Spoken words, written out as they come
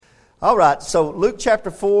All right, so Luke chapter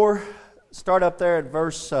 4, start up there at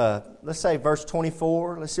verse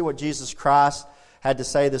 24. Let's see what Jesus Christ had to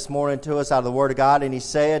say this morning to us out of the Word of God. And he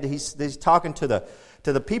said, he's talking to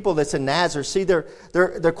the people that's in Nazareth. See, their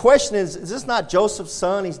question is this not Joseph's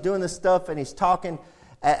son? He's doing this stuff and he's talking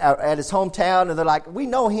at his hometown. And they're like, we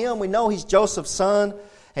know him. We know he's Joseph's son.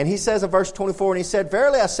 And he says in verse 24, and he said,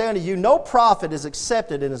 verily I say unto you, no prophet is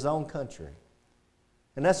accepted in his own country.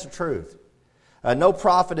 And that's the truth. No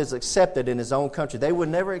prophet is accepted in his own country. They would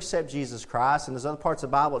never accept Jesus Christ. And there's other parts of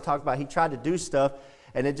the Bible that talk about he tried to do stuff,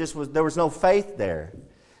 and there was no faith there.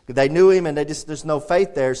 They knew him, and there's no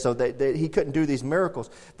faith there, so he couldn't do these miracles.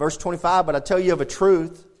 Verse 25, but I tell you of a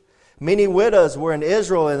truth, many widows were in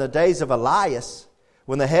Israel in the days of Elias,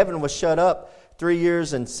 when the heaven was shut up 3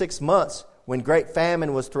 years and 6 months, when great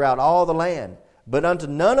famine was throughout all the land. But unto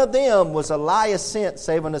none of them was Elias sent,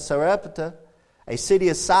 save unto Sarepta, a city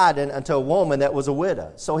of Sidon, unto a woman that was a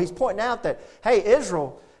widow. So he's pointing out that, hey,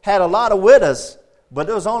 Israel had a lot of widows, but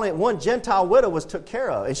there was only one Gentile widow was took care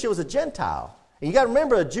of, and she was a Gentile. And you got to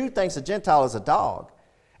remember, a Jew thinks a Gentile is a dog.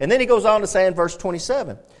 And then he goes on to say in verse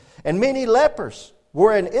 27, and many lepers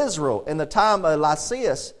were in Israel in the time of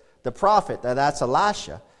Lysias the prophet, that's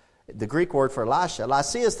Elisha, the Greek word for Elisha,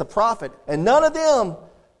 Lysias the prophet, and none of them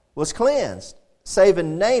was cleansed,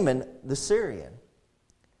 saving Naaman the Syrian.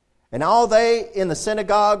 And all they in the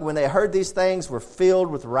synagogue, when they heard these things, were filled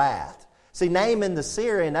with wrath. See, Naaman the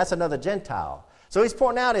Syrian, that's another Gentile. So he's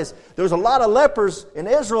pointing out there was a lot of lepers in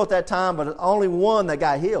Israel at that time, but only one that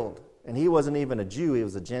got healed. And he wasn't even a Jew, he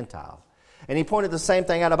was a Gentile. And he pointed the same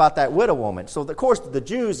thing out about that widow woman. So, of course, the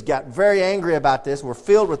Jews got very angry about this, were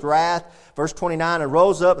filled with wrath. Verse 29, and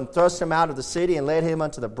rose up and thrust him out of the city and led him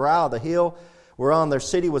unto the brow of the hill whereon their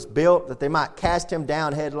city was built, that they might cast him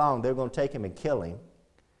down headlong. They were going to take him and kill him.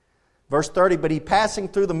 Verse 30, but he passing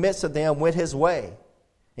through the midst of them went his way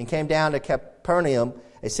and came down to Capernaum,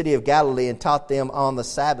 a city of Galilee, and taught them on the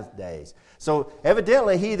Sabbath days. So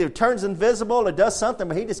evidently he either turns invisible or does something,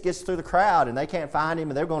 but he just gets through the crowd and they can't find him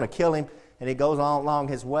and they're going to kill him, and he goes on along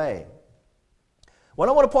his way. What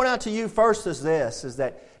I want to point out to you first is this, is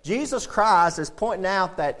that Jesus Christ is pointing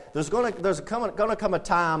out that there's going to come a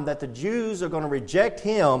time that the Jews are going to reject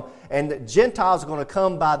him and the Gentiles are going to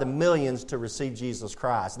come by the millions to receive Jesus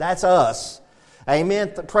Christ. That's us.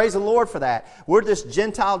 Amen. Praise the Lord for that. We're just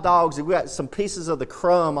Gentile dogs. We got some pieces of the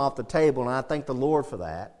crumb off the table, and I thank the Lord for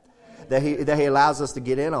that he allows us to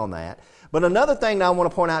get in on that. But another thing that I want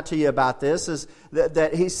to point out to you about this is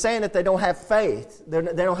that he's saying that they don't have faith. They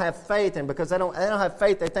don't have faith, and because they don't have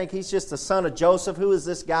faith, they think he's just the son of Joseph. Who is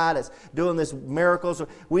this guy that's doing these miracles?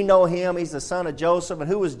 We know him. He's the son of Joseph. And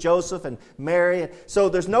who was Joseph and Mary? So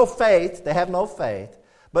there's no faith. They have no faith.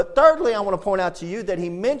 But thirdly, I want to point out to you that he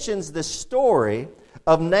mentions the story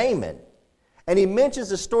of Naaman. And he mentions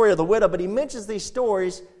the story of the widow, but he mentions these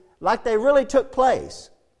stories like they really took place.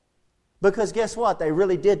 Because guess what? They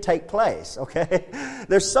really did take place, okay?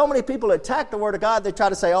 There's so many people that attack the Word of God, they try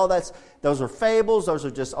to say, those are fables, those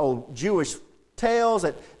are just old Jewish tales,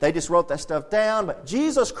 that they just wrote that stuff down. But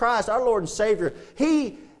Jesus Christ, our Lord and Savior,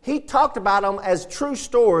 He talked about them as true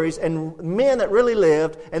stories and men that really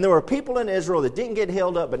lived, and there were people in Israel that didn't get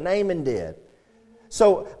healed up, but Naaman did.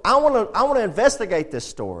 So I want to investigate this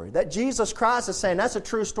story. That Jesus Christ is saying that's a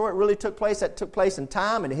true story. It really took place. That took place in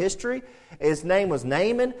time and history. His name was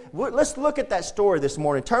Naaman. Let's look at that story this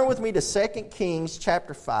morning. Turn with me to 2 Kings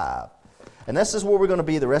chapter 5. And this is where we're going to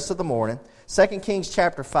be the rest of the morning. 2 Kings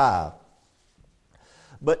chapter 5.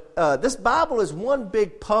 But this Bible is one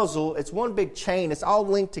big puzzle. It's one big chain. It's all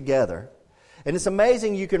linked together. And it's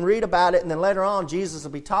amazing. You can read about it, and then later on Jesus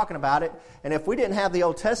will be talking about it. And if we didn't have the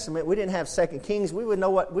Old Testament, we didn't have 2 Kings, we wouldn't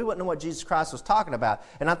know what Jesus Christ was talking about.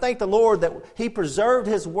 And I thank the Lord that He preserved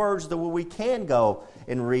His words that we can go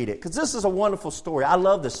and read it. Because this is a wonderful story. I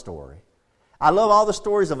love this story. I love all the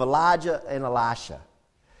stories of Elijah and Elisha.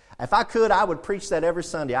 If I could, I would preach that every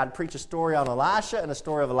Sunday. I'd preach a story on Elisha and a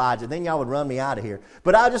story of Elijah. Then y'all would run me out of here.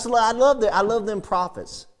 But I love them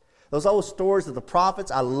prophets. Those old stories of the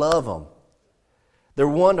prophets, I love them. They're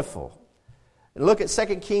wonderful. And look at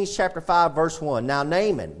 2 Kings chapter 5, verse 1. Now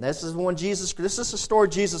Naaman, this is the story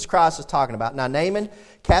Jesus Christ is talking about. Now Naaman,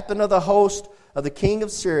 captain of the host of the king of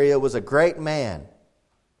Syria, was a great man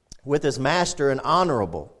with his master and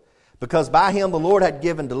honorable, because by him the Lord had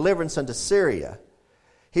given deliverance unto Syria.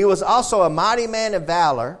 He was also a mighty man in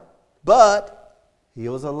valor, but he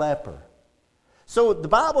was a leper. So the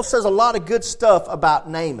Bible says a lot of good stuff about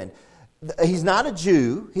Naaman. He's not a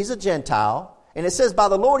Jew, he's a Gentile. And it says, by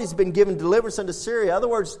the Lord he's been given deliverance unto Syria. In other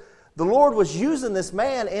words, The Lord was using this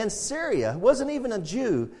man in Syria. He wasn't even a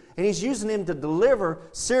Jew. And He's using him to deliver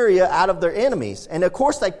Syria out of their enemies. And of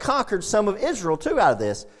course they conquered some of Israel too out of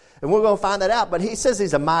this. And we're going to find that out. But he says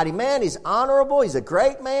he's a mighty man. He's honorable. He's a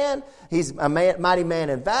great man. He's a mighty man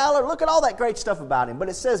in valor. Look at all that great stuff about him. But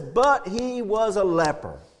it says, but he was a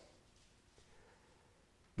leper.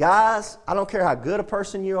 Guys, I don't care how good a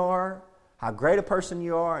person you are, how great a person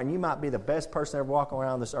you are, and you might be the best person ever walking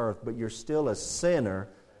around this earth, but you're still a sinner.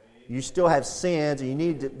 You still have sins,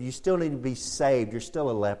 and you still need to be saved. You're still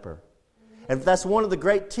a leper. And that's one of the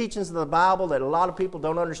great teachings of the Bible that a lot of people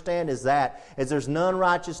don't understand is there's none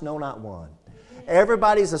righteous, no, not one.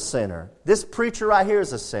 Everybody's a sinner. This preacher right here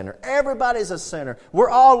is a sinner. Everybody's a sinner. We're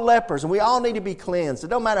all lepers, and we all need to be cleansed. It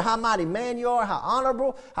don't matter how mighty man you are, how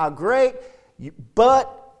honorable, how great,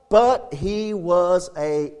 but he was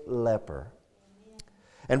a leper.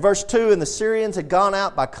 And verse 2, and the Syrians had gone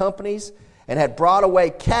out by companies and had brought away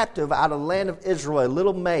captive out of the land of Israel a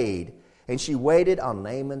little maid, and she waited on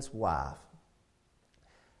Naaman's wife.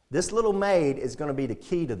 This little maid is going to be the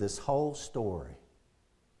key to this whole story.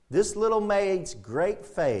 This little maid's great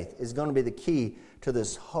faith is going to be the key to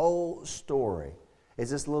this whole story, is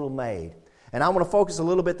this little maid. And I want to focus a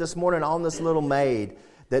little bit this morning on this little maid.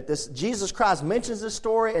 That this Jesus Christ mentions this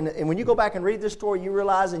story, and when you go back and read this story, you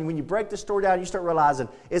realize, and when you break this story down, you start realizing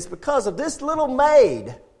it's because of this little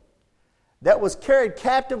maid that was carried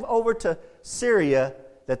captive over to Syria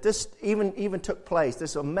that this even took place.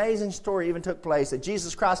 This amazing story even took place that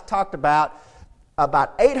Jesus Christ talked about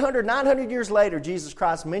 800, 900 years later. Jesus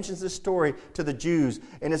Christ mentions this story to the Jews,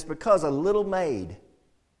 and it's because a little maid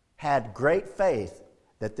had great faith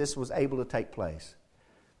that this was able to take place.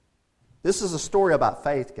 This is a story about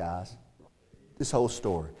faith, guys. This whole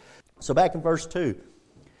story. So back in verse 2,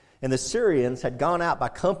 and the Syrians had gone out by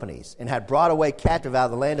companies and had brought away captive out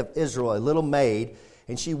of the land of Israel a little maid,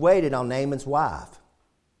 and she waited on Naaman's wife.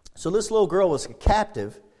 So this little girl was a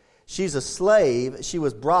captive. She's a slave. She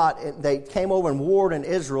was brought, and they came over and warred in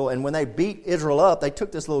Israel, and when they beat Israel up, they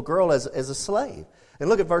took this little girl as a slave. And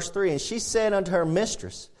look at verse 3, and she said unto her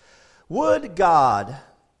mistress, would God,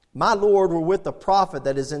 my Lord, were with the prophet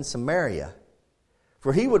that is in Samaria,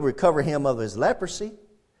 for he would recover him of his leprosy.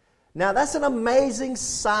 Now that's an amazing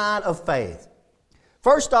sign of faith.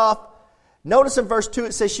 First off, notice in verse 2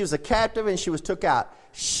 it says she was a captive and she was took out.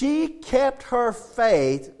 She kept her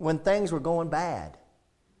faith when things were going bad.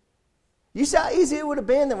 You see how easy it would have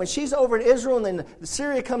been that when she's over in Israel and then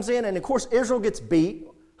Syria comes in and of course Israel gets beat.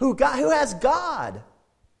 Who has God?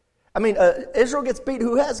 Israel gets beat.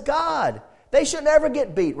 Who has God? They should never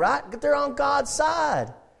get beat, right? They're on God's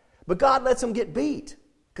side. But God lets them get beat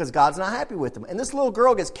because God's not happy with them. And this little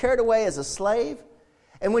girl gets carried away as a slave.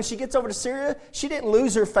 And when she gets over to Syria, she didn't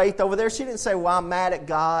lose her faith over there. She didn't say, well, I'm mad at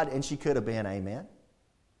God. And she could have been, amen.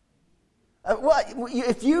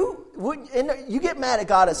 If you get mad at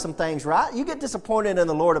God at some things, right? You get disappointed in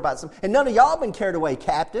the Lord about some. And none of y'all been carried away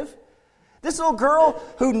captive. This little girl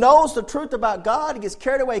who knows the truth about God gets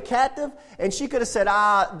carried away captive, and she could have said,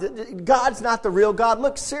 God's not the real God.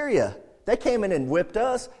 Look, Syria, they came in and whipped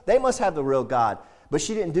us. They must have the real God. But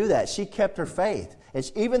she didn't do that. She kept her faith.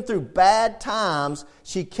 And even through bad times,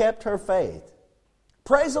 she kept her faith.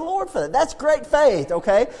 Praise the Lord for that. That's great faith,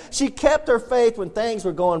 okay? She kept her faith when things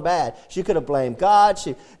were going bad. She could have blamed God.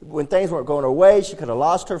 When things weren't going her way, she could have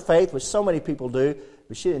lost her faith, which so many people do,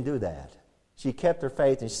 but she didn't do that. She kept her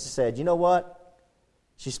faith and she said, you know what?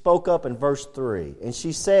 She spoke up in verse 3. And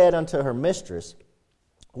she said unto her mistress,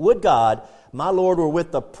 would God, my Lord, were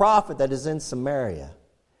with the prophet that is in Samaria.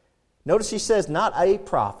 Notice she says not a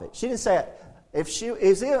prophet. She didn't say,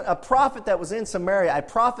 is it a prophet that was in Samaria, a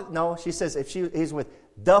prophet? No, she says he's with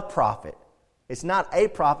the prophet. It's not a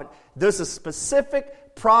prophet. There's a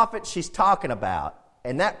specific prophet she's talking about.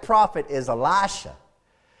 And that prophet is Elisha.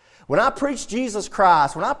 When I preach Jesus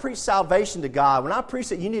Christ, when I preach salvation to God, when I preach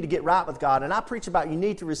that you need to get right with God, and I preach about you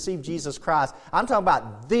need to receive Jesus Christ, I'm talking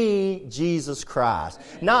about the Jesus Christ.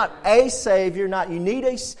 Not a Savior,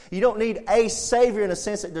 you don't need a Savior in the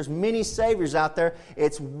sense that there's many Saviors out there.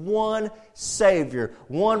 It's one Savior,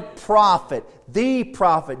 one prophet, the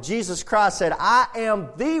prophet. Jesus Christ said, I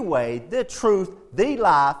am the way, the truth, the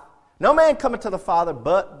life. No man cometh to the Father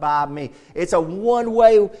but by me. It's a one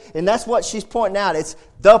way, and that's what she's pointing out. It's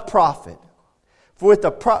the prophet. For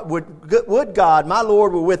would God, my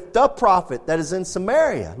Lord, were with the prophet that is in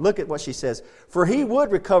Samaria. Look at what she says. For he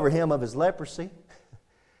would recover him of his leprosy.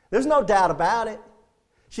 There's no doubt about it.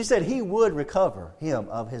 She said he would recover him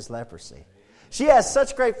of his leprosy. She has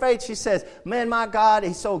such great faith. She says, man, my God,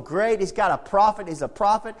 he's so great. He's got a prophet. He's a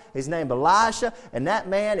prophet. He's named Elisha. And that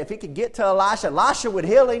man, if he could get to Elisha would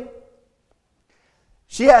heal him.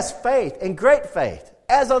 She has faith, and great faith.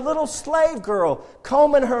 As a little slave girl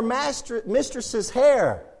combing her mistress's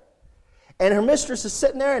hair. And her mistress is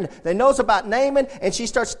sitting there, and they knows about Naaman, and she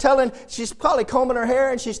starts telling, she's probably combing her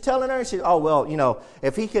hair, and she's telling her, and she's, oh, well, you know,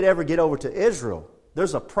 if he could ever get over to Israel,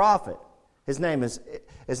 there's a prophet. His name is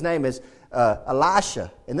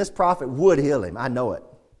Elisha, and this prophet would heal him. I know it.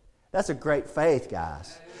 That's a great faith,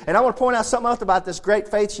 guys. And I want to point out something else about this great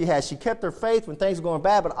faith she has. She kept her faith when things were going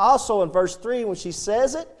bad, but also in verse 3, when she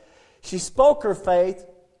says it, she spoke her faith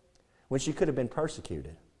when she could have been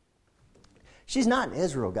persecuted. She's not in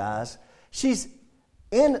Israel, guys. She's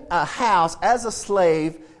in a house as a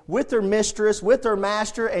slave with her mistress, with her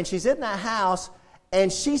master, and she's in that house,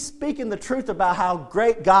 and she's speaking the truth about how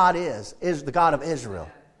great God is the God of Israel.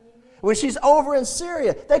 When she's over in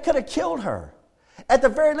Syria, they could have killed her. At the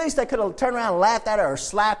very least, they could have turned around and laughed at her or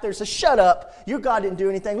slapped her and said, shut up, your God didn't do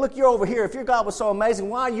anything. Look, you're over here. If your God was so amazing,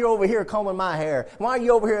 why are you over here combing my hair? Why are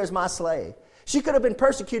you over here as my slave? She could have been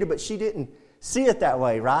persecuted, but she didn't see it that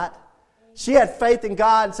way, right? She had faith in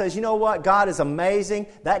God and says, you know what? God is amazing.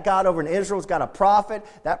 That God over in Israel's got a prophet.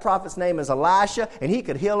 That prophet's name is Elisha, and he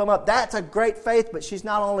could heal him up. That's a great faith, but she's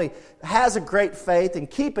not only has a great faith in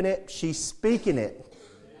keeping it, she's speaking it.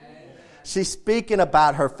 She's speaking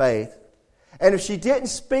about her faith. And if she didn't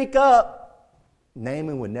speak up,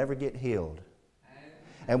 Naaman would never get healed.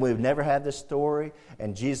 And we've never had this story,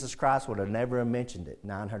 and Jesus Christ would have never mentioned it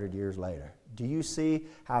 900 years later. Do you see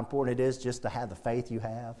how important it is just to have the faith you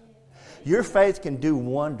have? Your faith can do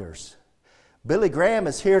wonders. Billy Graham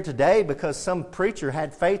is here today because some preacher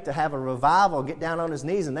had faith to have a revival, get down on his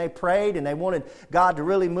knees, and they prayed, and they wanted God to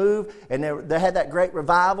really move, and they had that great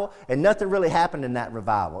revival, and nothing really happened in that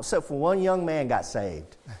revival, except for one young man got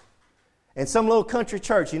saved. In some little country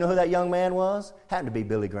church, you know who that young man was? Happened to be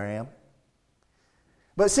Billy Graham.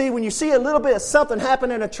 But see, when you see a little bit of something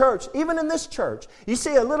happen in a church, even in this church, you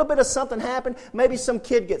see a little bit of something happen, maybe some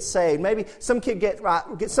kid gets saved, maybe some kid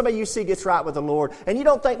somebody you see gets right with the Lord, and you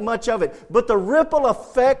don't think much of it. But the ripple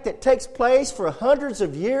effect that takes place for hundreds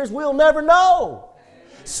of years, we'll never know.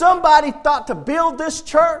 Somebody thought to build this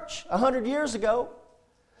church 100 years ago.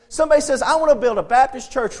 Somebody says, I want to build a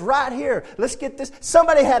Baptist church right here. Let's get this.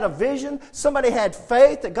 Somebody had a vision. Somebody had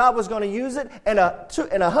faith that God was going to use it. And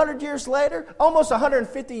 100 years later, almost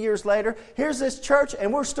 150 years later, here's this church,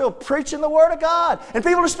 and we're still preaching the Word of God. And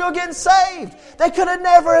people are still getting saved. They could have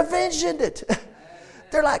never envisioned it.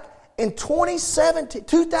 They're like, in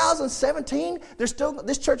 2017,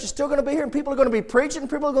 this church is still going to be here, and people are going to be preaching,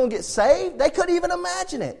 and people are going to get saved. They couldn't even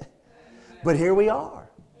imagine it. But here we are.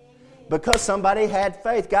 Because somebody had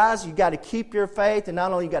faith. Guys, you got to keep your faith. And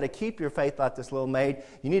not only you got to keep your faith like this little maid,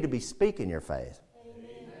 you need to be speaking your faith.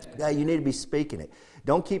 Yeah, you need to be speaking it.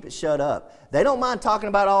 Don't keep it shut up. They don't mind talking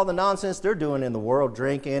about all the nonsense they're doing in the world,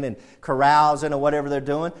 drinking and carousing or whatever they're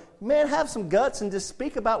doing. Man, have some guts and just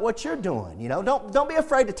speak about what you're doing. You know, don't be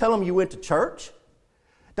afraid to tell them you went to church.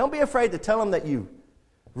 Don't be afraid to tell them that you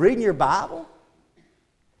reading your Bible.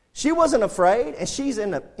 She wasn't afraid, and she's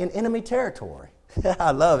in enemy territory.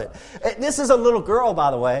 I love it. This is a little girl,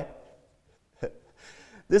 by the way.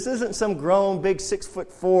 This isn't some grown, big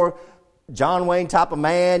 6'4" John Wayne type of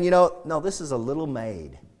man, you know. No, this is a little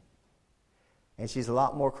maid. And she's a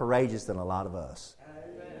lot more courageous than a lot of us.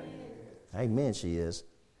 Amen, she is.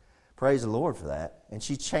 Praise the Lord for that. And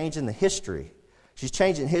she's changing the history. She's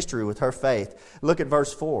changing history with her faith. Look at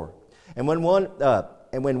verse 4. And when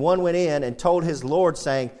one went in and told his Lord,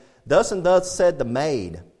 saying, Thus and thus said the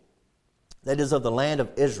maid, that is of the land of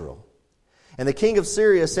Israel. And the king of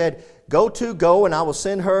Syria said, Go, and I will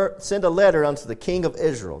send a letter unto the king of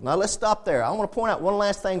Israel. Now let's stop there. I want to point out one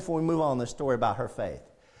last thing before we move on in this story about her faith.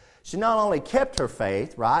 She not only kept her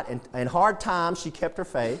faith, right? In hard times, she kept her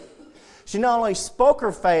faith. She not only spoke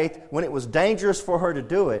her faith when it was dangerous for her to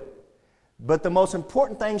do it, but the most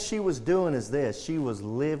important thing she was doing is this. She was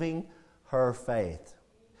living her faith,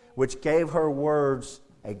 which gave her words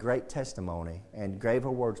a great testimony and gave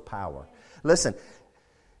her words power. Listen,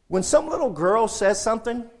 when some little girl says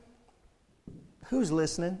something, who's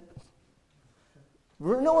listening?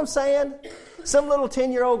 You know what I'm saying? Some little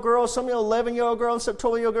 10-year-old girl, some little 11-year-old girl, some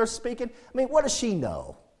 12-year-old girl speaking. I mean, what does she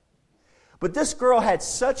know? But this girl had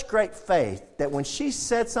such great faith that when she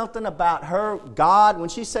said something about her God, when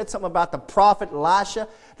she said something about the prophet Elisha,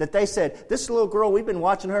 that they said, this little girl, we've been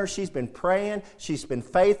watching her, she's been praying, she's been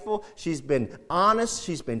faithful, she's been honest,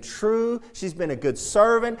 she's been true, she's been a good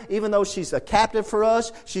servant. Even though she's a captive for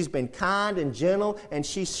us, she's been kind and gentle, and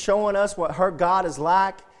she's showing us what her God is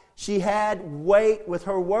like. She had weight with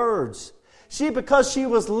her words. Because she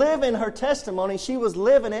was living her testimony, she was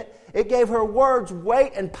living it, it gave her words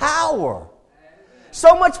weight and power.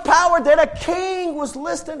 So much power that a king was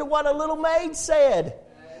listening to what a little maid said.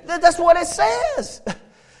 That's what it says.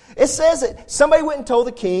 It says that somebody went and told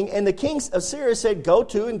the king, and the king of Syria said, go,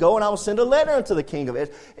 and I will send a letter unto the king of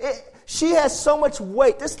Israel. She has so much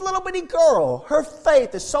weight. This little bitty girl, her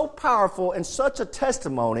faith is so powerful and such a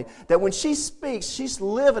testimony that when she speaks, she's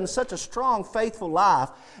living such a strong, faithful life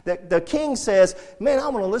that the king says, man,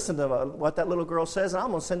 I'm going to listen to what that little girl says, and I'm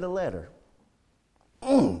going to send a letter.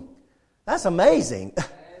 That's amazing.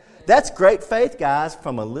 That's great faith, guys,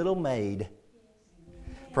 from a little maid.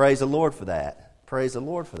 Praise the Lord for that. Praise the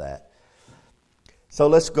Lord for that. So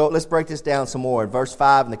let's break this down some more. In verse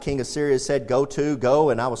 5, and the king of Syria said, go,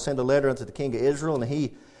 and I will send a letter unto the king of Israel. And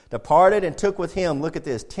he departed and took with him, look at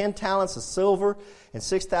this, 10 talents of silver and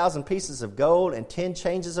 6,000 pieces of gold and 10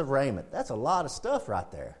 changes of raiment. That's a lot of stuff right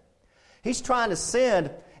there. He's trying to send,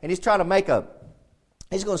 and he's trying to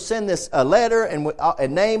he's going to send this letter and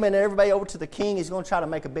Naaman and everybody over to the king. He's going to try to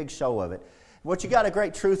make a big show of it. What you got a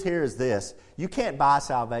great truth here is this. You can't buy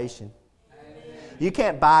salvation. Amen. You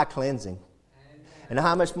can't buy cleansing. And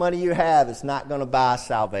how much money you have is not going to buy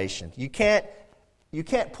salvation. You can't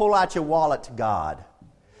pull out your wallet to God.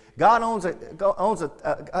 God owns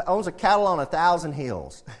a cattle on 1,000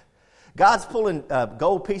 hills. God's pulling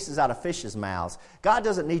gold pieces out of fish's mouths. God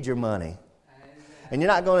doesn't need your money. And you're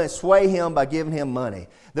not going to sway him by giving him money.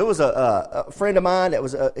 There was a friend of mine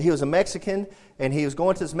he was a Mexican, and he was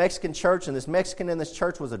going to this Mexican church, and this Mexican in this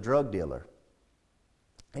church was a drug dealer.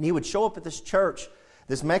 And he would show up at this church,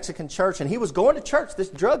 this Mexican church, and he was going to church, this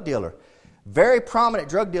drug dealer, very prominent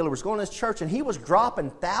drug dealer was going to this church, and he was dropping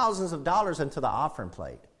thousands of dollars into the offering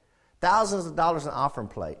plate. Thousands of dollars in the offering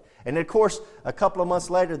plate. And of course, a couple of months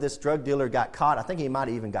later, this drug dealer got caught. I think he might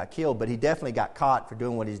have even got killed, but he definitely got caught for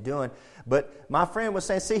doing what he's doing. But my friend was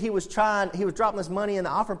saying, see, he was dropping his money in the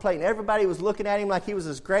offering plate, and everybody was looking at him like he was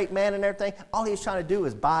this great man and everything. All he was trying to do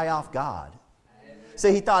was buy off God.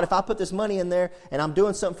 See, he thought, if I put this money in there and I'm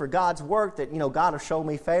doing something for God's work, that, God will show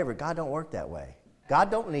me favor. God don't work that way. God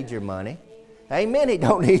don't need your money. Amen. He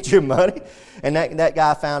don't need your money. And that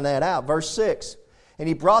guy found that out. Verse 6, and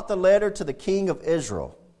he brought the letter to the king of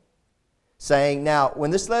Israel, saying, now, when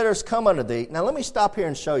this letter has come unto thee, now let me stop here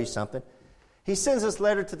and show you something. He sends this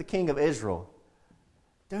letter to the king of Israel.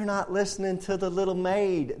 They're not listening to the little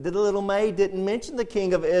maid. The little maid didn't mention the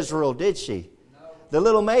king of Israel, did she? No. The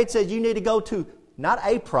little maid said, you need to go to not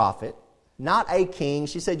a prophet, not a king.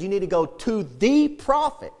 She said, you need to go to the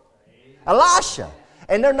prophet, Elisha.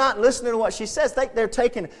 And they're not listening to what she says.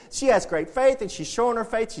 She has great faith, and she's showing her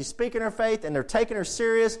faith, she's speaking her faith, and they're taking her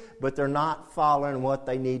serious, but they're not following what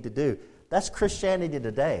they need to do. That's Christianity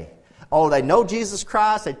today. Oh, they know Jesus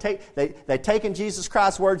Christ, they've taken Jesus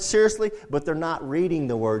Christ's words seriously, but they're not reading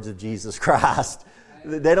the words of Jesus Christ.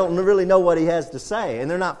 They don't really know what he has to say,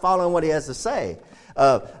 and they're not following what he has to say.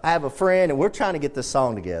 I have a friend, and we're trying to get this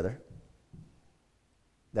song together.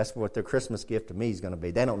 That's what their Christmas gift to me is going to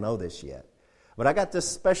be. They don't know this yet. But I got this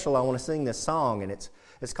special, I want to sing this song, and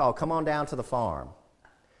it's called Come On Down to the Farm.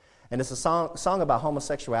 And it's a song about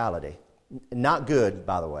homosexuality. Not good,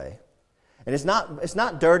 by the way. And it's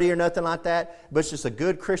not dirty or nothing like that, but it's just a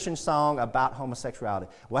good Christian song about homosexuality.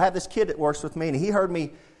 Well, I have this kid that works with me, and he heard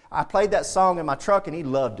me. I played that song in my truck, and he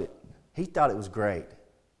loved it. He thought it was great.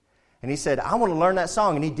 And he said, I want to learn that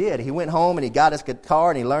song. And he did. He went home, and he got his guitar,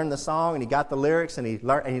 and he learned the song, and he got the lyrics, and he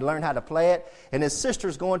learned how to play it. And his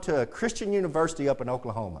sister's going to a Christian university up in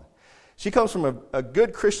Oklahoma. She comes from a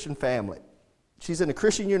good Christian family. She's in a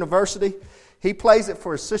Christian university. He plays it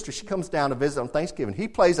for his sister. She comes down to visit on Thanksgiving. He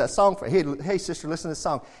plays that song for her. Hey, sister, listen to this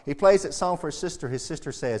song. He plays that song for his sister. His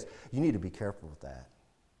sister says, you need to be careful with that.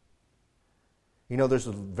 There's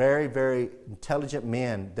very, very intelligent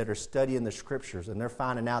men that are studying the Scriptures, and they're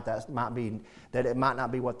finding out that it might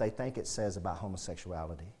not be what they think it says about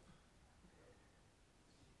homosexuality.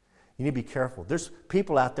 You need to be careful. There's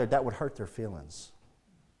people out there that would hurt their feelings.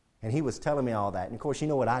 And he was telling me all that. And of course, you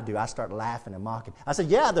know what I do? I start laughing and mocking. I said,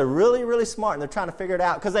 yeah, they're really, really smart, and they're trying to figure it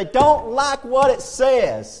out because they don't like what it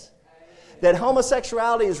says, that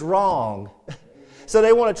homosexuality is wrong. So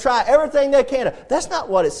they want to try everything they can. That's not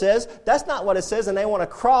what it says. That's not what it says, and they want to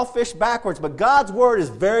crawfish backwards. But God's word is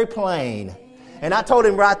very plain. And I told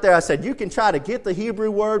him right there, I said, you can try to get the Hebrew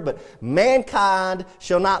word, but mankind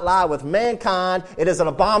shall not lie with mankind. It is an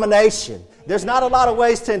abomination. There's not a lot of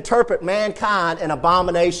ways to interpret mankind an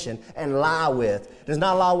abomination and lie with. There's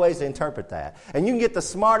not a lot of ways to interpret that. And you can get the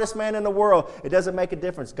smartest man in the world. It doesn't make a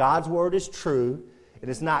difference. God's word is true. It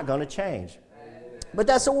is not going to change. But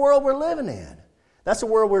that's the world we're living in. That's the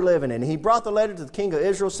world we're living in. And he brought the letter to the king of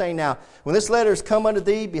Israel, saying, now, when this letter is come unto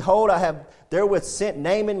thee, behold, I have therewith sent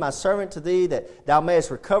Naaman my servant to thee, that thou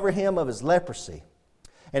mayest recover him of his leprosy.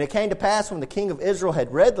 And it came to pass when the king of Israel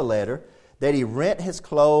had read the letter, that he rent his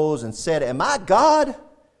clothes and said, Am I God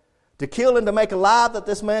to kill and to make alive, that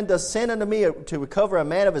this man does send unto me to recover a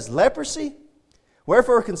man of his leprosy?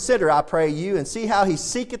 Wherefore consider, I pray you, and see how he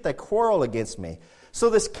seeketh a quarrel against me. So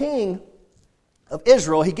this king of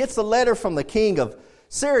Israel, he gets the letter from the king of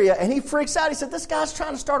Syria, and he freaks out. He said, this guy's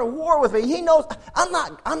trying to start a war with me. He knows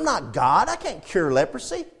I'm not God. I can't cure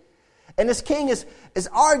leprosy. And this king is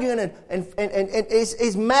arguing and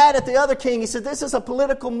he's mad at the other king. He said, this is a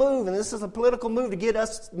political move, and this is a political move to get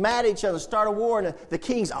us mad at each other, start a war. And the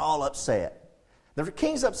king's all upset. The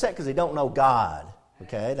king's upset because he don't know God.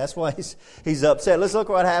 Okay, that's why he's upset. Let's look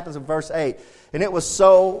at what happens in verse 8. And it was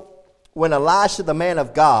so when Elisha, the man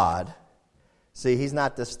of God, see, he's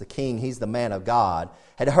not just the king, he's the man of God,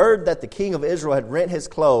 had heard that the king of Israel had rent his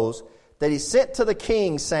clothes, that he sent to the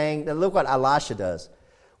king, saying, and look what Elisha does.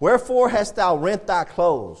 Wherefore hast thou rent thy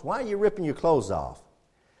clothes? Why are you ripping your clothes off?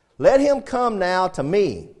 Let him come now to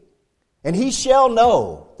me, and he shall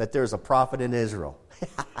know that there's a prophet in Israel.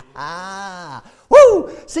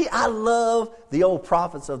 Woo! See, I love the old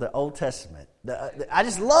prophets of the Old Testament. I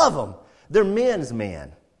just love them. They're men's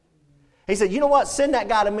men. He said, you know what? Send that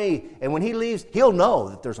guy to me, and when he leaves, he'll know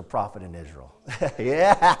that there's a prophet in Israel.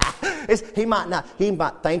 Yeah. He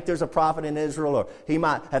might think there's a prophet in Israel, or he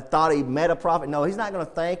might have thought he met a prophet. No, he's not going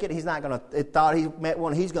to think it. He's not going to thought he met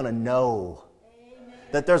one. He's going to know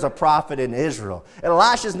that there's a prophet in Israel. And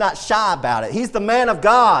Elisha's not shy about it. He's the man of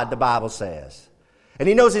God, the Bible says. And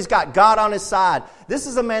he knows he's got God on his side. This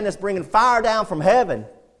is a man that's bringing fire down from heaven.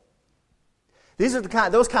 These are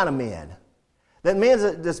those kind of men. That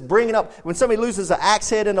man that's bringing up, when somebody loses an axe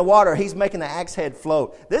head in the water, he's making the axe head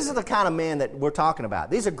float. This is the kind of men that we're talking about.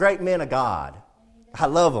 These are great men of God. I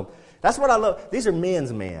love them. That's what I love. These are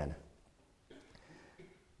men's men.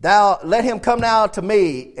 Thou let him come now to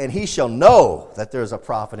me, and he shall know that there's a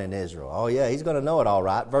prophet in Israel. Oh yeah, he's going to know it all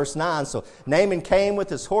right. Verse 9, so Naaman came with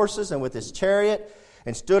his horses and with his chariot,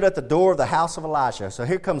 and stood at the door of the house of Elisha. So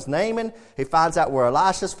here comes Naaman. He finds out where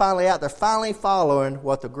Elisha's finally out. They're finally following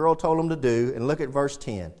what the girl told him to do. And look at verse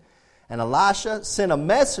 10. And Elisha sent a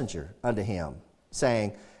messenger unto him,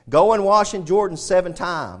 saying, Go and wash in Jordan 7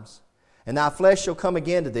 times, and thy flesh shall come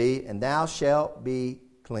again to thee, and thou shalt be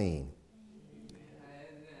clean.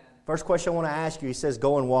 First question I want to ask you, he says,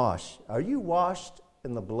 go and wash. Are you washed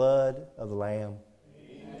in the blood of the Lamb?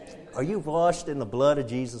 Are you washed in the blood of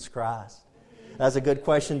Jesus Christ? That's a good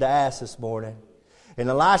question to ask this morning. And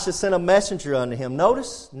Elisha sent a messenger unto him.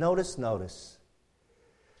 Notice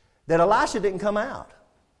that Elisha didn't come out.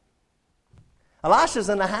 Elisha's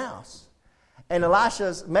in the house. And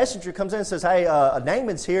Elisha's messenger comes in and says, hey,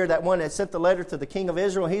 Naaman's here, that one that sent the letter to the king of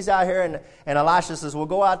Israel. He's out here. And Elisha says, well,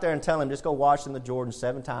 go out there and tell him, just go wash in the Jordan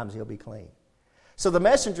 7 times, he'll be clean. So the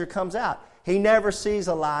messenger comes out. He never sees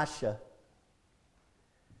Elisha.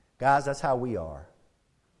 Guys, that's how we are.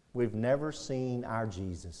 We've never seen our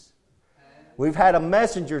Jesus. We've had a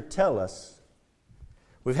messenger tell us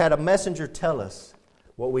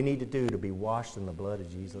what we need to do to be washed in the blood of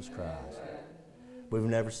Jesus Christ. We've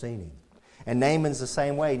never seen him. And Naaman's the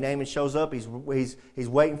same way. Naaman shows up. He's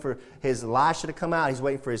waiting for his Elisha to come out. He's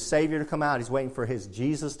waiting for his Savior to come out. He's waiting for his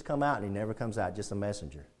Jesus to come out. And he never comes out, just a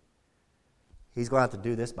messenger. He's going to have to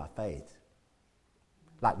do this by faith.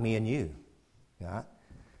 Like me and you. Right?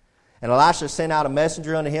 And Elisha sent out a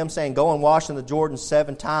messenger unto him, saying, Go and wash in the Jordan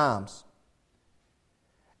 7 times.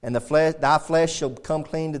 And thy flesh shall come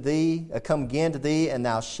clean to thee, come again to thee, and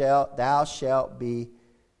thou shalt be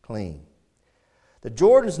clean. The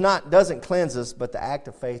Jordan doesn't cleanse us, but the act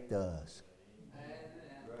of faith does.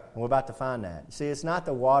 And we're about to find that. See, it's not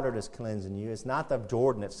the water that's cleansing you. It's not the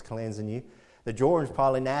Jordan that's cleansing you. The Jordan's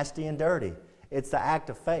probably nasty and dirty. It's the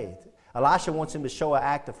act of faith. Elisha wants him to show an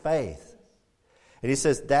act of faith. And he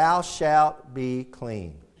says, Thou shalt be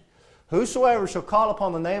clean. Whosoever shall call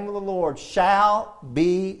upon the name of the Lord shall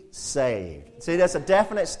be saved. See, that's a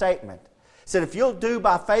definite statement. He said, if you'll do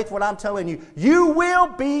by faith what I'm telling you, you will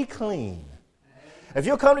be clean. If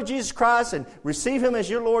you'll come to Jesus Christ and receive Him as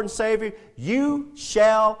your Lord and Savior, you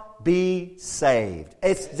shall be saved.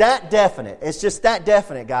 It's that definite. It's just that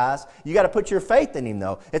definite, guys. You got to put your faith in Him,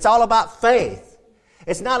 though. It's all about faith.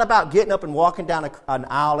 It's not about getting up and walking down an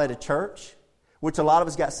aisle at a church, which a lot of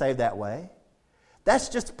us got saved that way. That's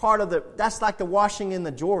just part of that's like the washing in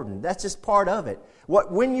the Jordan. That's just part of it.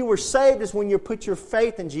 When you were saved is when you put your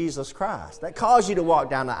faith in Jesus Christ. That caused you to walk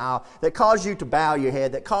down the aisle. That caused you to bow your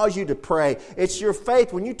head. That caused you to pray. It's your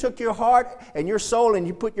faith. When you took your heart and your soul and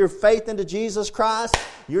you put your faith into Jesus Christ,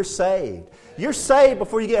 you're saved. You're saved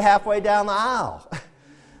before you get halfway down the aisle.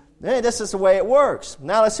 This is the way it works.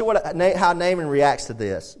 Now let's see how Naaman reacts to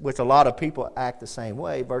this, which a lot of people act the same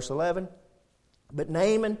way. Verse 11. But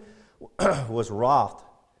Naaman was wroth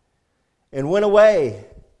and went away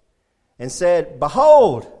and said,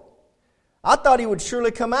 Behold, I thought he would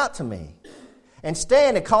surely come out to me and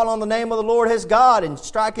stand and call on the name of the Lord his God and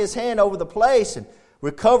strike his hand over the place and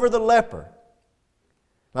recover the leper.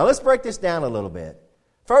 Now let's break this down a little bit.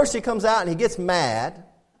 First he comes out and he gets mad.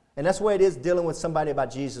 And that's the way it is dealing with somebody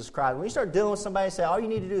about Jesus Christ. When you start dealing with somebody and say, all you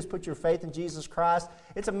need to do is put your faith in Jesus Christ,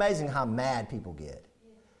 it's amazing how mad people get.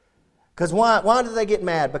 Because why do they get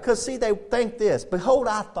mad? Because, see, they think this, behold,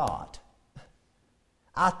 I thought.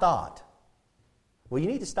 Well, you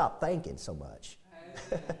need to stop thinking so much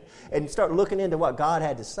and start looking into what God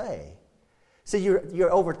had to say. See, you're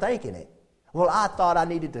overthinking it. Well, I thought I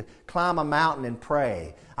needed to climb a mountain and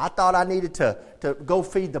pray. I thought I needed to go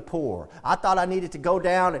feed the poor. I thought I needed to go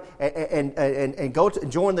down and go to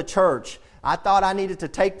join the church. I thought I needed to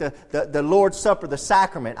take the Lord's Supper, the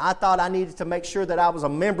sacrament. I thought I needed to make sure that I was a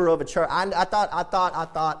member of a church. I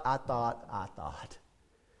thought.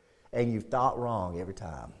 And you thought wrong every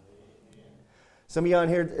time. Some of you on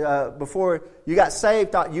here, before you got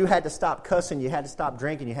saved, thought you had to stop cussing, you had to stop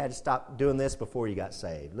drinking, you had to stop doing this before you got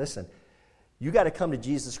saved. Listen. You got to come to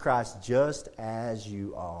Jesus Christ just as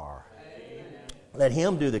you are. Amen. Let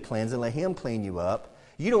Him do the cleansing. Let Him clean you up.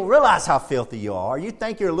 You don't realize how filthy you are. You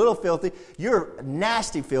think you're a little filthy. You're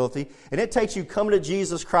nasty filthy. And it takes you coming to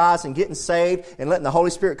Jesus Christ and getting saved and letting the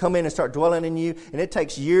Holy Spirit come in and start dwelling in you. And it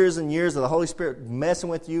takes years and years of the Holy Spirit messing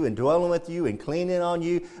with you and dwelling with you and cleaning on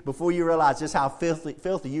you before you realize just how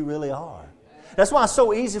filthy you really are. That's why it's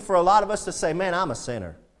so easy for a lot of us to say, man, I'm a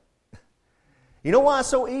sinner. You know why it's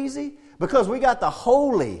so easy? Because we got the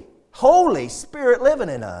Holy Spirit living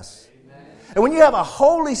in us. Amen. And when you have a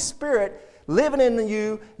Holy Spirit living in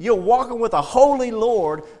you, you're walking with a holy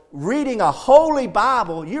Lord, reading a holy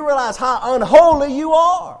Bible, you realize how unholy you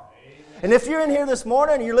are. Amen. And if you're in here this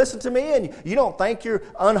morning and you listen to me and you don't think you're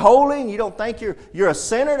unholy and you don't think you're a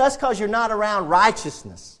sinner, that's because you're not around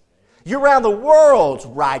righteousness. You're around the world's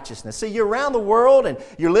righteousness. See, you're around the world and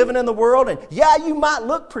you're living in the world, and yeah, you might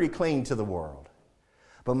look pretty clean to the world.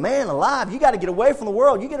 But man alive, you got to get away from the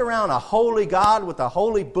world. You get around a holy God with a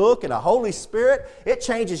holy book and a Holy Spirit, it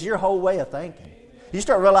changes your whole way of thinking. You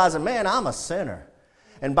start realizing, man, I'm a sinner.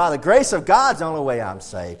 And by the grace of God, it's the only way I'm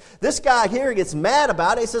saved. This guy here gets mad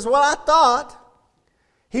about it. He says, well, I thought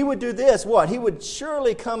he would do this. What? He would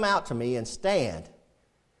surely come out to me and stand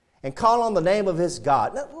and call on the name of his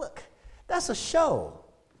God. Now, look, that's a show.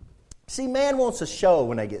 See, man wants a show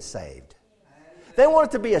when they get saved. They want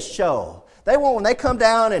it to be a show. When they come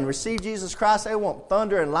down and receive Jesus Christ, they want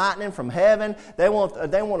thunder and lightning from heaven. They want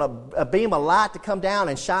a beam of light to come down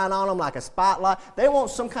and shine on them like a spotlight. They want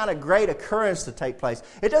some kind of great occurrence to take place.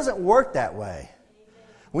 It doesn't work that way.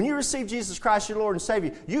 When you receive Jesus Christ, your Lord and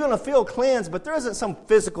Savior, you're going to feel cleansed, but there isn't some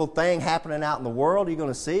physical thing happening out in the world you're going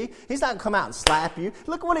to see. He's not going to come out and slap you.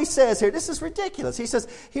 Look what he says here. This is ridiculous. He says,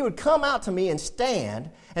 he would come out to me and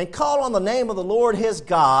stand and call on the name of the Lord his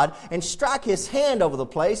God and strike his hand over the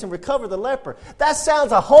place and recover the leper. That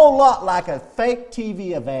sounds a whole lot like a fake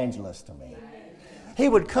TV evangelist to me. He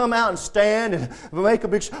would come out and stand and make a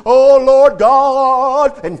big, oh, Lord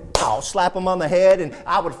God, and I'll slap him on the head, and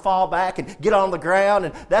I would fall back and get on the ground,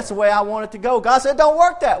 and that's the way I want it to go. God said, don't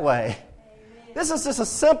work that way. Amen. This is just a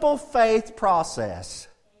simple faith process.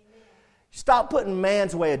 Amen. Stop putting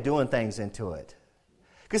man's way of doing things into it.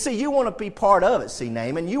 Because, see, you want to be part of it, see,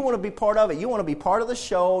 Naaman. You want to be part of it. You want to be part of the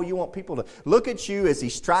show. You want people to look at you as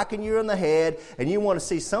he's striking you in the head, and you want to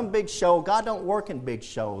see some big show. God don't work in big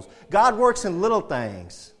shows. God works in little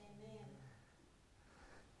things.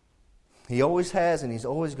 He always has, and he's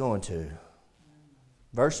always going to.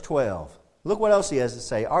 Verse 12. Look what else he has to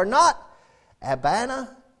say. Are not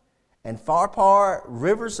Abana and Pharpar,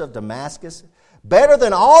 rivers of Damascus, better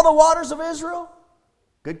than all the waters of Israel?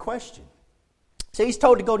 Good question. See, he's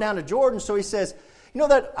told to go down to Jordan, so he says, you know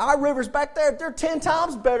that our rivers back there, they're 10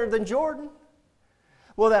 times better than Jordan.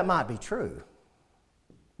 Well, that might be true.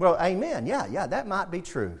 Well, amen. Yeah, that might be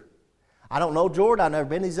true. I don't know Jordan. I've never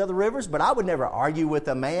been to these other rivers, but I would never argue with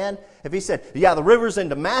a man if he said, yeah, the rivers in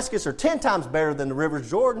Damascus are 10 times better than the rivers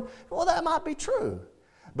Jordan. Well, that might be true.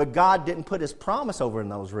 But God didn't put his promise over in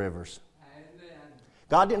those rivers. Amen.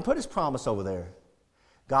 God didn't put his promise over there.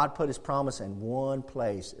 God put his promise in one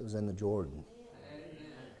place. It was in the Jordan.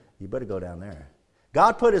 You better go down there.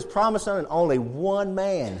 God put his promise on only one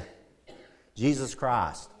man, Jesus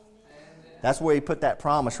Christ. That's where he put that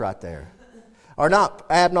promise right there. Are not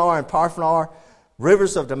Abner and Pharpar,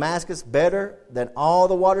 rivers of Damascus, better than all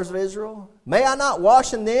the waters of Israel? May I not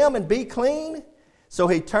wash in them and be clean? So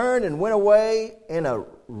he turned and went away in a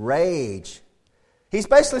rage. He's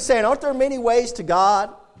basically saying, aren't there many ways to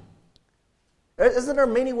God? Isn't there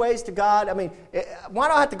many ways to God? I mean, why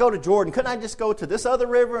do I have to go to Jordan? Couldn't I just go to this other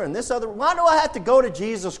river and this other? Why do I have to go to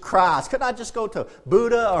Jesus Christ? Couldn't I just go to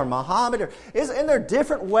Buddha or Muhammad? Isn't there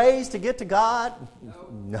different ways to get to God?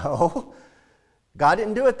 No. God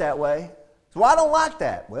didn't do it that way. So I don't like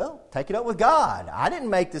that. Well, take it up with God. I didn't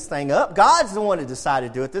make this thing up. God's the one who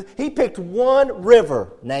decided to do it. He picked one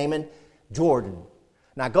river, Naaman, Jordan.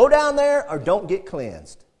 Now go down there or don't get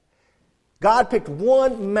cleansed. God picked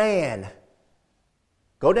one man.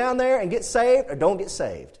 Go down there and get saved or don't get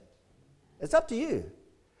saved. It's up to you.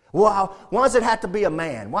 Well, why does it have to be a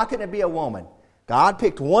man? Why couldn't it be a woman? God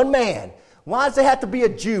picked one man. Why does it have to be a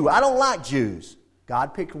Jew? I don't like Jews.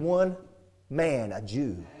 God picked one man, a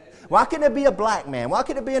Jew. Why couldn't it be a black man? Why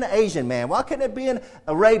couldn't it be an Asian man? Why couldn't it be an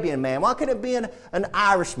Arabian man? Why couldn't it be an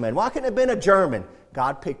Irishman? Why couldn't it have been a German?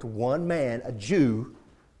 God picked one man, a Jew.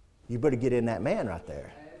 You better get in that man right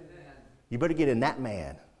there. You better get in that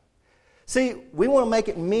man. See, we want to make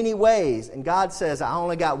it many ways, and God says, I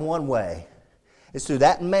only got one way. It's through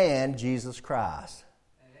that man, Jesus Christ.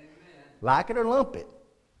 Amen. Like it or lump it.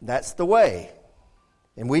 That's the way.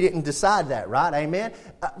 And we didn't decide that, right? Amen?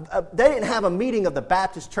 They didn't have a meeting of the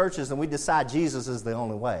Baptist churches and we decide Jesus is the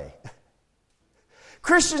only way.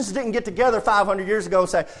 Christians didn't get together 500 years ago and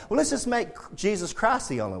say, well, let's just make Jesus Christ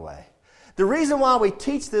the only way. The reason why we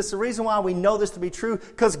teach this, the reason why we know this to be true,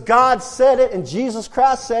 because God said it and Jesus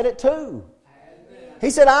Christ said it too. Amen. He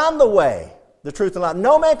said, I'm the way, the truth, and life.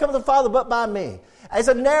 No man comes to the Father but by me. It's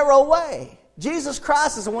a narrow way. Jesus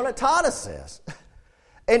Christ is the one that taught us this.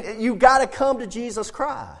 And you've got to come to Jesus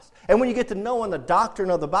Christ. And when you get to knowing the doctrine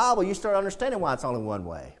of the Bible, you start understanding why it's only one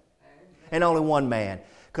way. And only one man.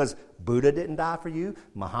 Because Buddha didn't die for you.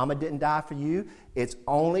 Muhammad didn't die for you. It's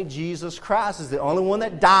only Jesus Christ is the only one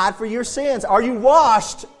that died for your sins. Are you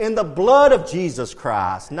washed in the blood of Jesus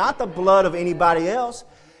Christ? Not the blood of anybody else.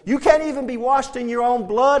 You can't even be washed in your own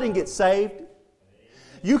blood and get saved.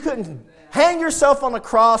 You couldn't hang yourself on the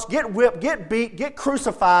cross, get whipped, get beat, get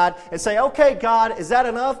crucified, and say, okay, God, is that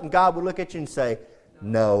enough? And God would look at you and say,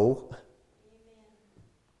 no.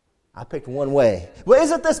 I picked one way. Well,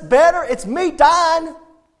 isn't this better? It's me dying.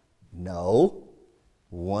 No.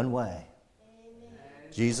 One way.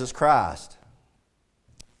 Jesus Christ.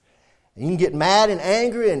 You can get mad and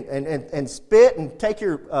angry and spit and take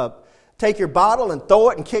your bottle and throw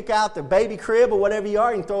it and kick out the baby crib or whatever you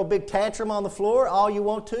are. You can throw a big tantrum on the floor all you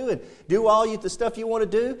want to and do all the stuff you want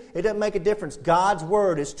to do. It doesn't make a difference. God's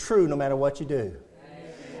word is true no matter what you do.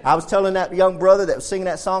 Amen. I was telling that young brother that was singing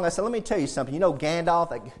that song, I said, let me tell you something. You know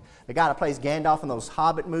Gandalf, the guy that plays Gandalf in those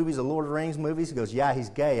Hobbit movies, the Lord of the Rings movies? He goes, yeah, he's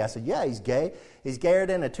gay. I said, yeah, he's gay. He's gayer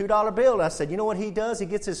than a $2 bill. And I said, you know what he does? He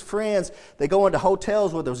gets his friends, they go into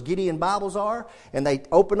hotels where those Gideon Bibles are, and they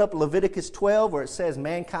open up Leviticus 12 where it says,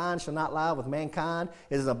 mankind shall not lie with mankind.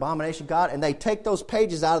 It is an abomination of God. And they take those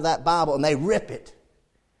pages out of that Bible and they rip it.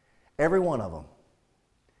 Every one of them.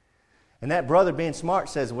 And that brother, being smart,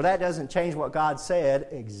 says, well, that doesn't change what God said.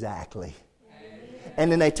 Exactly.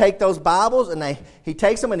 And then they take those Bibles and he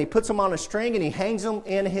takes them and he puts them on a string and he hangs them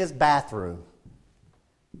in his bathroom.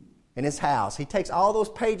 In his house. He takes all those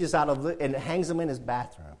pages out of it and hangs them in his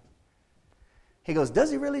bathroom. He goes, does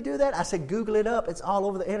he really do that? I said, Google it up. It's all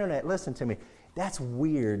over the internet. Listen to me. That's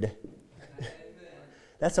weird.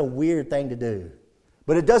 That's a weird thing to do.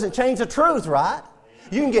 But it doesn't change the truth, right?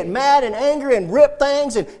 You can get mad and angry and rip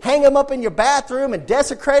things and hang them up in your bathroom and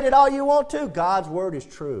desecrate it all you want to. God's word is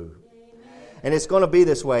true. And it's going to be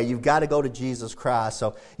this way. You've got to go to Jesus Christ.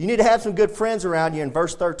 So you need to have some good friends around you in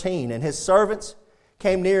verse 13. And his servants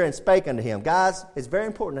came near and spake unto him. Guys, it's very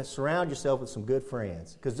important to surround yourself with some good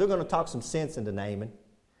friends because they're going to talk some sense into Naaman.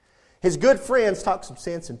 His good friends talk some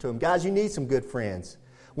sense into him. Guys, you need some good friends.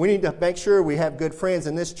 We need to make sure we have good friends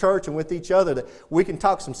in this church and with each other that we can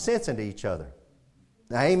talk some sense into each other.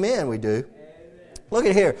 Now, amen, we do. Amen. Look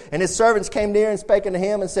at here. And his servants came near and spake unto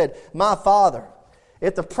him and said, my father,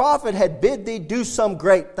 if the prophet had bid thee do some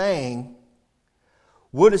great thing,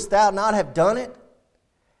 wouldest thou not have done it?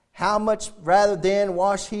 How much rather then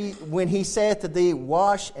wash he, when he saith to thee,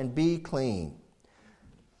 wash and be clean?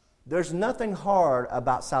 There's nothing hard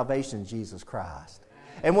about salvation in Jesus Christ.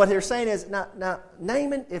 And what they're saying is, now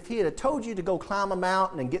Naaman, if he had told you to go climb a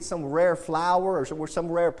mountain and get some rare flower or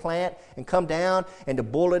some rare plant and come down and to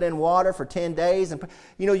boil it in water for 10 days, and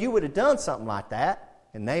you would have done something like that.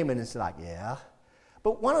 And Naaman is like, yeah.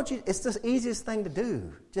 But why don't you, it's the easiest thing to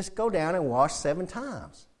do. Just go down and wash 7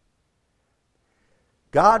 times.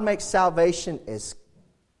 God makes salvation as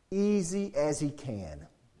easy as He can.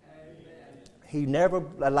 Amen. He never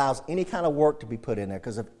allows any kind of work to be put in there,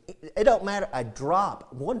 because it don't matter.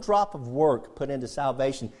 One drop of work put into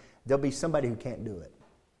salvation, there'll be somebody who can't do it.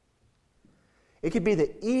 It could be the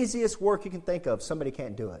easiest work you can think of. Somebody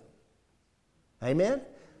can't do it. Amen? Amen.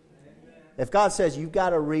 If God says you've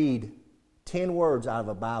got to read 10 words out of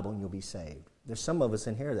a Bible and you'll be saved, there's some of us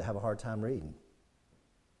in here that have a hard time reading.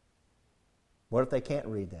 What if they can't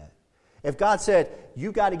read that? If God said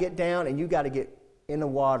you got to get down and you got to get in the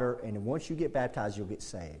water, and once you get baptized, you'll get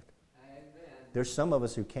saved. Amen. There's some of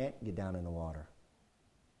us who can't get down in the water.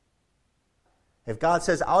 If God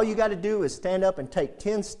says all you got to do is stand up and take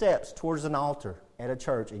 10 steps towards an altar at a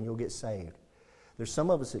church and you'll get saved, there's some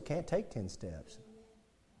of us that can't take 10 steps.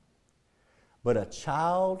 But a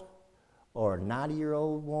child or a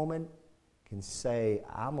 90-year-old woman can say,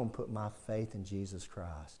 I'm going to put my faith in Jesus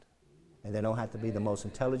Christ. And they don't have to be the most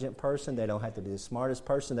intelligent person. They don't have to be the smartest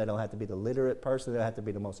person. They don't have to be the literate person. They don't have to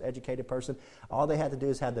be the most educated person. All they have to do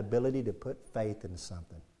is have the ability to put faith into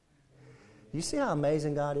something. You see how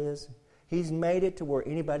amazing God is? He's made it to where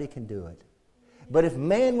anybody can do it. But if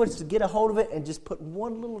man was to get a hold of it and just put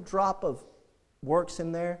one little drop of works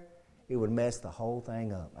in there, it would mess the whole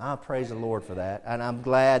thing up. I praise the Lord for that. And I'm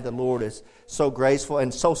glad the Lord is so graceful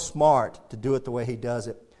and so smart to do it the way He does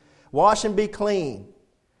it. Wash and be clean.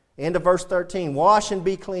 End of verse 13. Wash and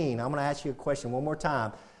be clean. I'm going to ask you a question one more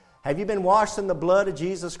time. Have you been washed in the blood of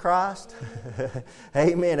Jesus Christ?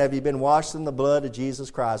 Amen. Have you been washed in the blood of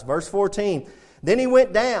Jesus Christ? Verse 14. Then he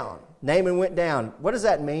went down. Naaman went down. What does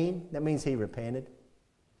that mean? That means he repented.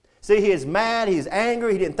 See, he is mad. He is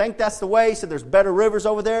angry. He didn't think that's the way. He said there's better rivers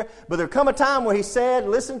over there. But there come a time where he said,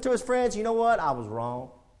 listen to his friends, you know what? I was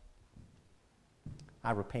wrong.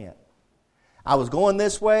 I repent. I was going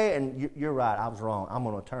this way, and you're right. I was wrong. I'm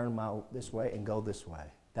going to turn this way and go this way.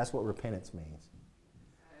 That's what repentance means.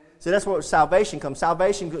 See, that's what salvation comes.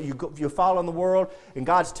 Salvation, you fall in the world, and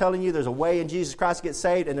God's telling you there's a way in Jesus Christ to get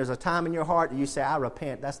saved, and there's a time in your heart that you say, I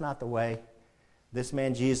repent. That's not the way. This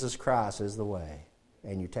man, Jesus Christ, is the way.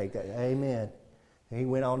 And you take that. Amen. And he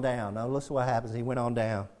went on down. Now listen what happens. He went on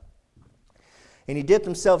down. And he dipped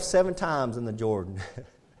himself 7 times in the Jordan,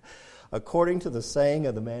 according to the saying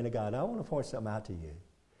of the man of God. Now, I want to point something out to you.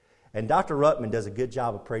 And Dr. Ruttman does a good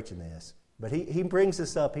job of preaching this. But he brings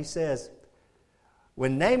this up. He says,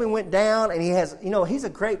 when Naaman went down, and he's a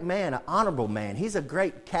great man, an honorable man. He's a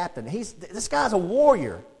great captain. This guy's a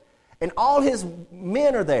warrior. And all his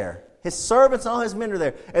men are there. His servants and all his men are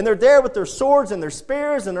there. And they're there with their swords and their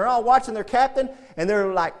spears, and they're all watching their captain, and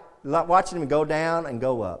they're like watching him go down and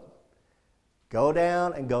go up. Go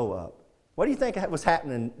down and go up. What do you think was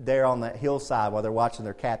happening there on that hillside while they're watching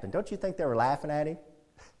their captain? Don't you think they were laughing at him?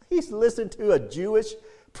 He's listening to a Jewish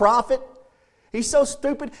prophet. He's so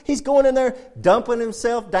stupid. He's going in there dumping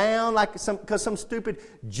himself down because some stupid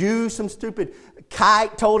Jew, some stupid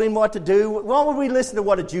kite told him what to do. Why would we listen to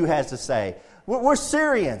what a Jew has to say? We're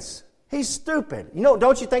Syrians. He's stupid.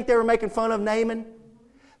 Don't you think they were making fun of Naaman?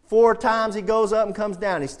 4 times he goes up and comes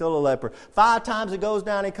down, he's still a leper. 5 times he goes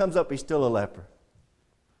down, he comes up, he's still a leper.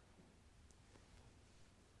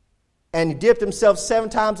 And he dipped himself 7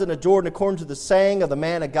 times in the Jordan according to the saying of the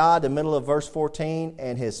man of God, the middle of verse 14.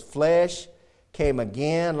 And his flesh came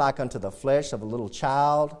again like unto the flesh of a little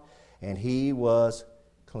child, and he was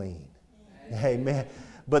clean. Amen.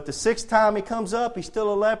 But the 6th time he comes up, he's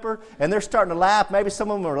still a leper, and they're starting to laugh. Maybe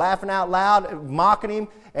some of them are laughing out loud, mocking him.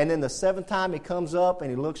 And then the 7th time he comes up and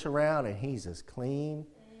he looks around, and he's as clean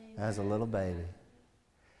as a little baby.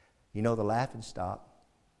 The laughing stopped.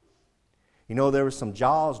 There was some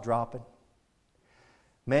jaws dropping.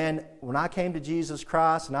 Man, when I came to Jesus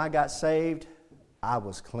Christ and I got saved, I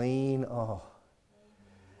was clean. Oh,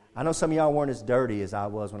 I know some of y'all weren't as dirty as I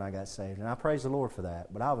was when I got saved, and I praise the Lord for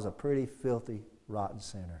that. But I was a pretty filthy, rotten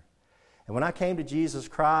sinner. And when I came to Jesus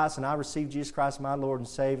Christ and I received Jesus Christ as my Lord and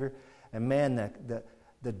Savior, and man,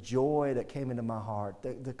 the joy that came into my heart,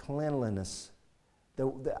 the cleanliness,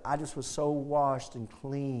 I just was so washed and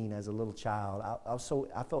clean as a little child.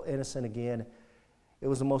 I felt innocent again. It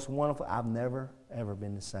was the most wonderful. I've never, ever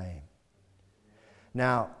been the same.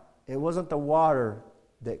 Now, it wasn't the water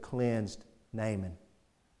that cleansed Naaman.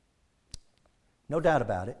 No doubt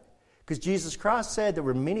about it. Because Jesus Christ said there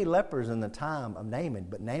were many lepers in the time of Naaman,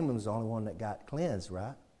 but Naaman was the only one that got cleansed,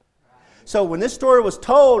 right? So when this story was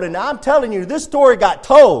told, and I'm telling you, this story got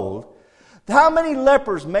told, how many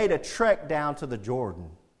lepers made a trek down to the Jordan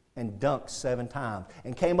and dunked 7 times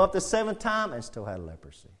and came up the 7th time and still had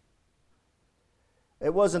leprosy?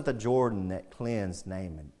 It wasn't the Jordan that cleansed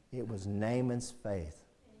Naaman. It was Naaman's faith.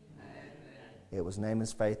 Amen. It was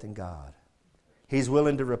Naaman's faith in God. He's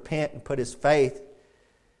willing to repent and put his faith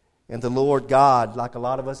in the Lord God like a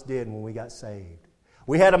lot of us did when we got saved.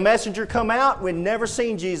 We had a messenger come out. We'd never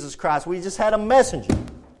seen Jesus Christ. We just had a messenger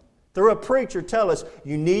through a preacher tell us,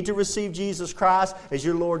 you need to receive Jesus Christ as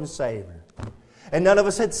your Lord and Savior. And none of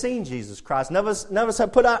us had seen Jesus Christ. None of us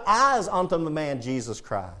had put our eyes onto the man Jesus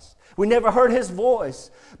Christ. We never heard His voice.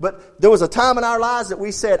 But there was a time in our lives that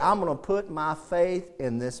we said, I'm going to put my faith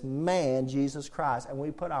in this man, Jesus Christ. And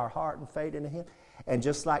we put our heart and faith into Him. And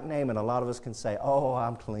just like Naaman, a lot of us can say, oh,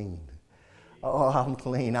 I'm clean. Oh, I'm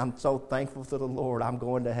clean. I'm so thankful to the Lord. I'm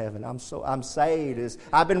going to heaven. I'm saved.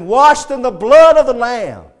 I've been washed in the blood of the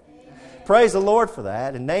Lamb. Praise the Lord for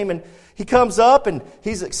that. And Naaman, he comes up and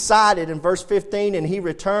he's excited in verse 15. And he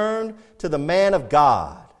returned to the man of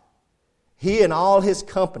God, he and all his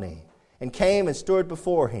company, and came and stood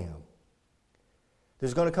before him.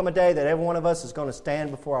 There's going to come a day that every one of us is going to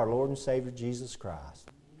stand before our Lord and Savior Jesus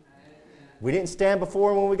Christ. We didn't stand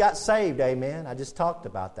before Him when we got saved, amen. I just talked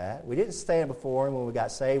about that. We didn't stand before Him when we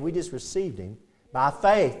got saved. We just received Him by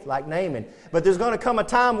faith, like Naaman. But there's going to come a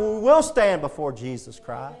time when we will stand before Jesus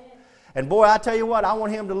Christ. And boy, I tell you what, I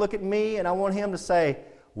want Him to look at me and I want Him to say,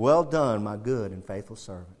 well done, my good and faithful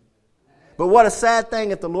servant. But what a sad thing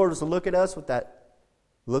if the Lord was to look at us with that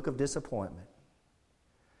look of disappointment.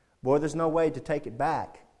 Boy, there's no way to take it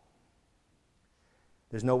back.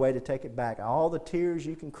 There's no way to take it back. All the tears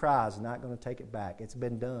you can cry is not going to take it back. It's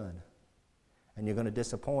been done. And you're going to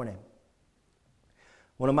disappoint Him.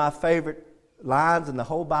 One of my favorite lines in the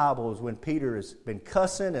whole Bible is when Peter has been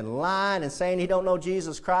cussing and lying and saying he don't know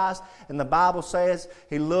Jesus Christ. And the Bible says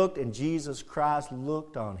he looked and Jesus Christ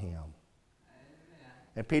looked on him. Amen.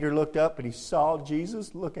 And Peter looked up and he saw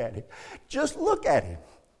Jesus look at him. Just look at him.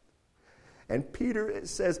 And it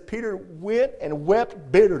says Peter went and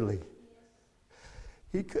wept bitterly.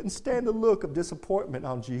 He couldn't stand the look of disappointment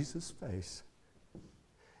on Jesus' face.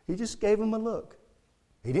 He just gave him a look.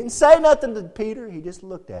 He didn't say nothing to Peter. He just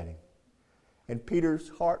looked at him. And Peter's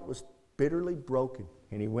heart was bitterly broken.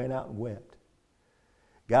 And he went out and wept.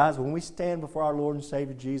 Guys, when we stand before our Lord and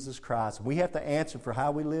Savior Jesus Christ, we have to answer for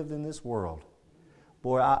how we lived in this world.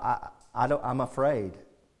 Boy, I'm afraid.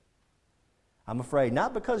 I'm afraid.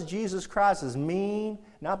 Not because Jesus Christ is mean,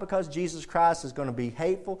 not because Jesus Christ is going to be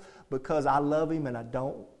hateful, because I love Him and I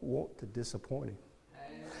don't want to disappoint Him.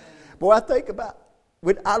 Amen. Boy,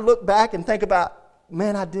 when I look back and think about,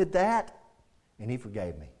 man, I did that, and He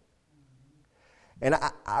forgave me. And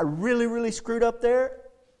I really, really screwed up there,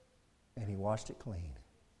 and He washed it clean.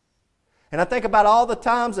 And I think about all the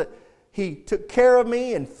times that He took care of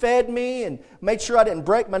me and fed me and made sure I didn't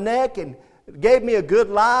break my neck and gave me a good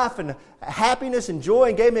life and happiness and joy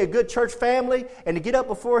and gave me a good church family, and to get up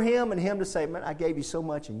before Him and Him to say, man, I gave you so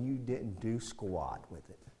much and you didn't do squat with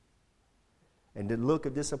it. And the look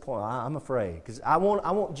of disappointment, I'm afraid, because I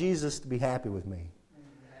want Jesus to be happy with me.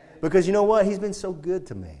 Because you know what? He's been so good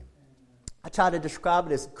to me. I try to describe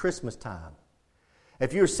it as Christmas time.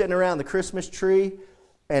 If you were sitting around the Christmas tree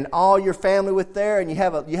and all your family was there, and you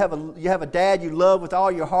have a dad you love with all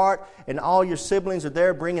your heart, and all your siblings are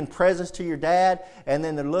there bringing presents to your dad, and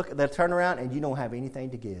then they'll turn around and you don't have anything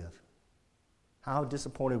to give. How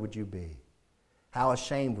disappointed would you be? How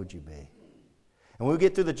ashamed would you be? And when we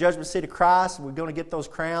get through the judgment seat of Christ, and we're going to get those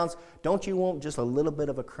crowns, don't you want just a little bit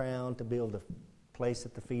of a crown to be able to place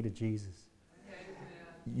at the feet of Jesus?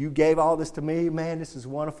 You gave all this to me, man, this is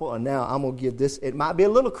wonderful, and now I'm going to give this. It might be a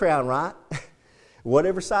little crown, right?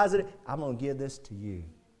 Whatever size it is, I'm going to give this to you.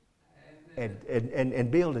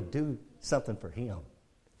 And be able to do something for Him.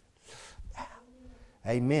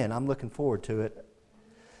 Amen. I'm looking forward to it.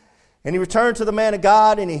 And he returned to the man of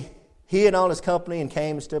God, and he and all his company, and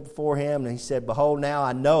came and stood before him, and he said, behold, now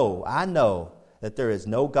I know that there is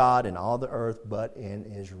no God in all the earth but in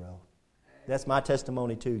Israel. That's my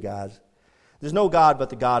testimony too, guys. There's no God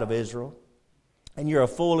but the God of Israel. And you're a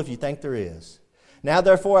fool if you think there is. Now,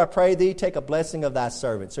 therefore, I pray thee, take a blessing of thy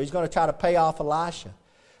servant. So he's going to try to pay off Elisha.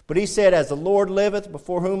 But he said, as the Lord liveth,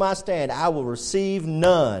 before whom I stand, I will receive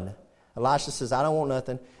none. Elisha says, I don't want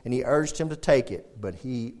nothing. And he urged him to take it, but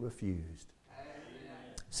he refused. Amen.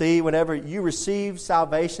 See, whenever you receive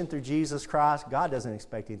salvation through Jesus Christ, God doesn't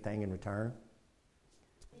expect anything in return.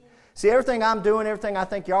 See, everything I'm doing, everything I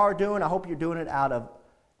think y'all are doing, I hope you're doing it out of,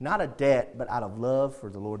 not a debt, but out of love for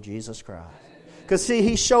the Lord Jesus Christ. Because, see,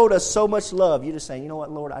 He showed us so much love. You're just saying, you know what,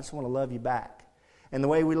 Lord, I just want to love you back. And the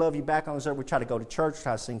way we love you back on this earth, we try to go to church,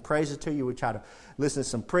 try to sing praises to you, we try to listen to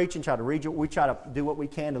some preaching, try to read you, we try to do what we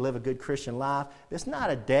can to live a good Christian life. It's not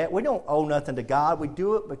a debt. We don't owe nothing to God. We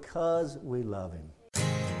do it because we love Him.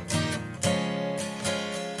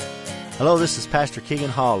 Hello, this is Pastor Keegan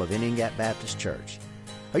Hall of Indian Gap Baptist Church.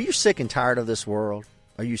 Are you sick and tired of this world?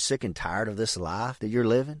 Are you sick and tired of this life that you're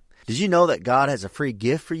living? Did you know that God has a free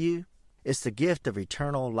gift for you? It's the gift of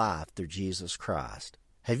eternal life through Jesus Christ.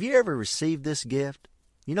 Have you ever received this gift?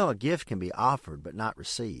 You know, a gift can be offered but not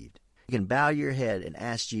received. You can bow your head and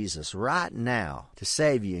ask Jesus right now to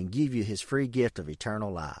save you and give you his free gift of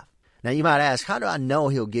eternal life. Now you might ask, how do I know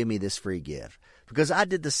he'll give me this free gift? Because I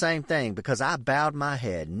did the same thing, because I bowed my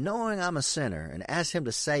head knowing I'm a sinner and asked him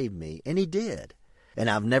to save me, and he did. And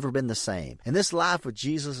I've never been the same. And this life with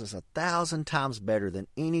Jesus is 1,000 times better than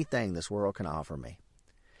anything this world can offer me.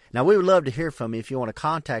 Now, we would love to hear from you if you want to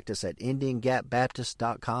contact us at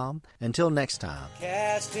IndianGapBaptist.com. Until next time.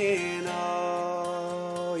 Casting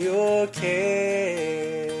all your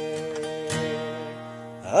care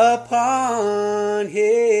upon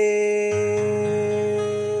him.